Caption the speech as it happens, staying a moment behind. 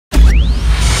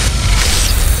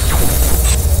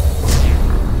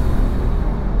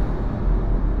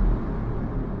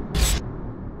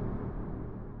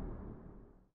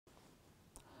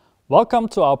Welcome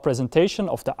to our presentation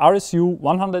of the RSU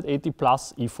 180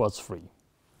 PLUS E-FORCE3.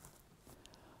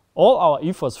 All our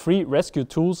E-FORCE3 rescue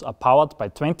tools are powered by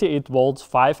 28 volts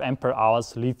 5 ampere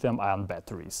hours lithium-ion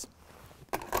batteries.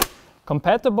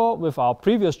 Compatible with our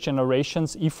previous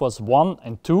generations E-FORCE1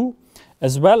 and 2,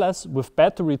 as well as with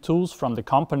battery tools from the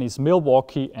companies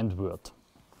Milwaukee and Würth,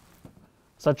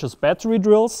 such as battery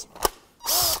drills,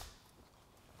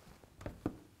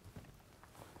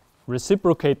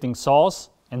 reciprocating saws,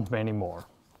 and many more.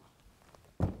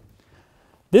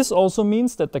 This also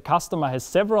means that the customer has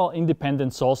several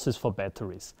independent sources for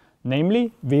batteries,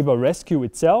 namely Weber Rescue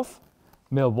itself,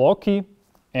 Milwaukee,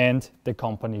 and the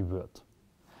company Würth.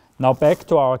 Now back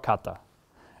to our cutter.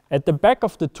 At the back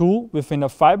of the tool, within a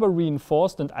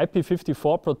fiber-reinforced and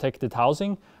IP54 protected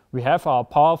housing, we have our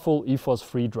powerful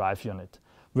E-FORCE3 drive unit,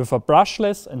 with a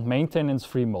brushless and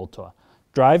maintenance-free motor,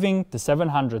 driving the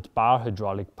 700 bar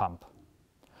hydraulic pump.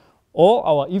 All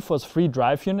our E-FORCE3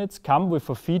 drive units come with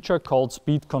a feature called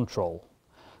speed control.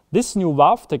 This new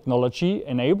valve technology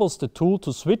enables the tool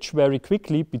to switch very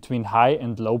quickly between high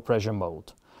and low pressure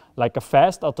mode, like a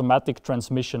fast automatic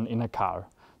transmission in a car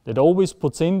that always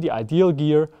puts in the ideal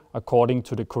gear according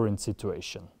to the current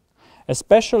situation.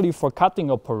 Especially for cutting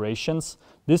operations,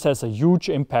 this has a huge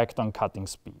impact on cutting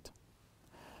speed.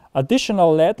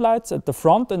 Additional LED lights at the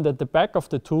front and at the back of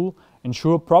the tool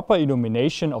ensure proper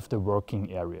illumination of the working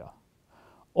area.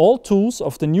 All tools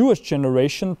of the newest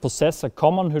generation possess a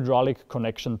common hydraulic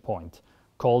connection point,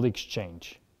 called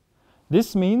exchange.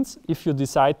 This means if you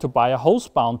decide to buy a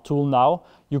hose-bound tool now,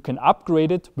 you can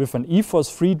upgrade it with an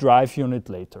E-FORCE3 drive unit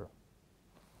later.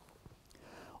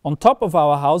 On top of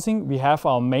our housing, we have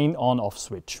our main on-off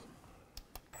switch.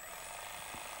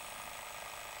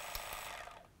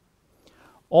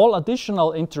 All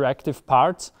additional interactive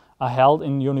parts are held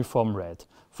in uniform red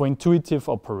for intuitive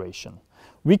operation.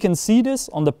 We can see this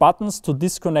on the buttons to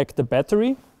disconnect the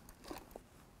battery,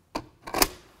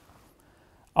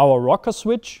 our rocker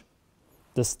switch,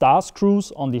 the star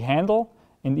screws on the handle,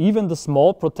 and even the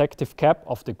small protective cap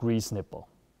of the grease nipple.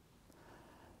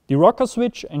 The rocker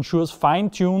switch ensures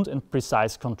fine-tuned and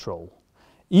precise control.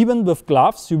 Even with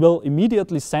gloves, you will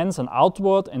immediately sense an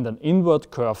outward and an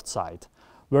inward curved side,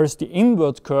 whereas the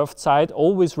inward curved side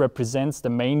always represents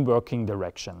the main working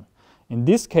direction, in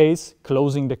this case,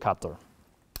 closing the cutter.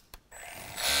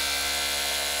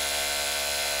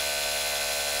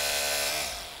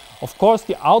 Of course,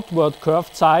 the outward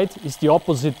curved side is the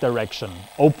opposite direction,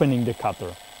 opening the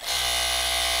cutter.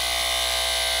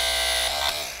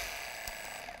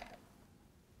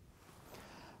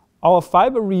 Our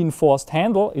fiber-reinforced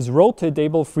handle is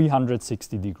rotatable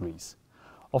 360 degrees.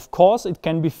 Of course, it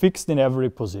can be fixed in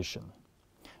every position.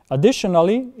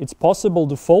 Additionally, it's possible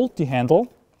to fold the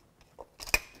handle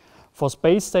for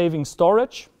space-saving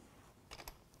storage,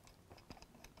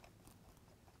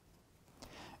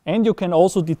 and you can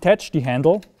also detach the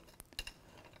handle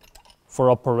for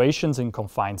operations in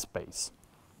confined space.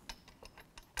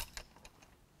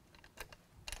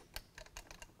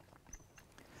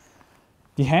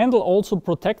 The handle also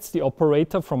protects the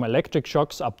operator from electric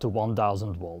shocks up to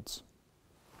 1000 volts.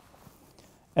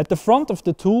 At the front of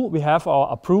the tool we have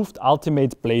our approved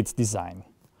ultimate blades design.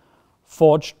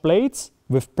 Forged blades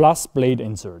with PLUS blade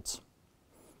inserts.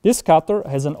 This cutter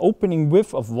has an opening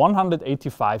width of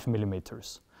 185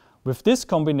 millimeters. With this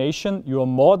combination, you are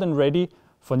more than ready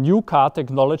for new car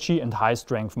technology and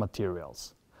high-strength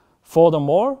materials.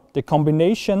 Furthermore, the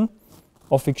combination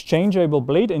of exchangeable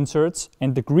blade inserts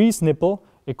and the grease nipple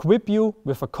equip you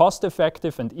with a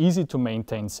cost-effective and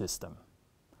easy-to-maintain system.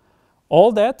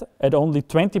 All that at only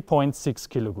 20.6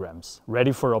 kilograms,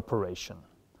 ready for operation.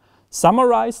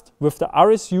 Summarized, with the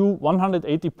RSU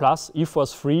 180 PLUS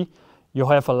E-FORCE3, you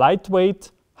have a lightweight,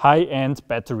 high-end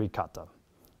battery cutter.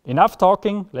 Enough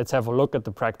talking, let's have a look at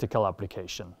the practical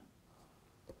application.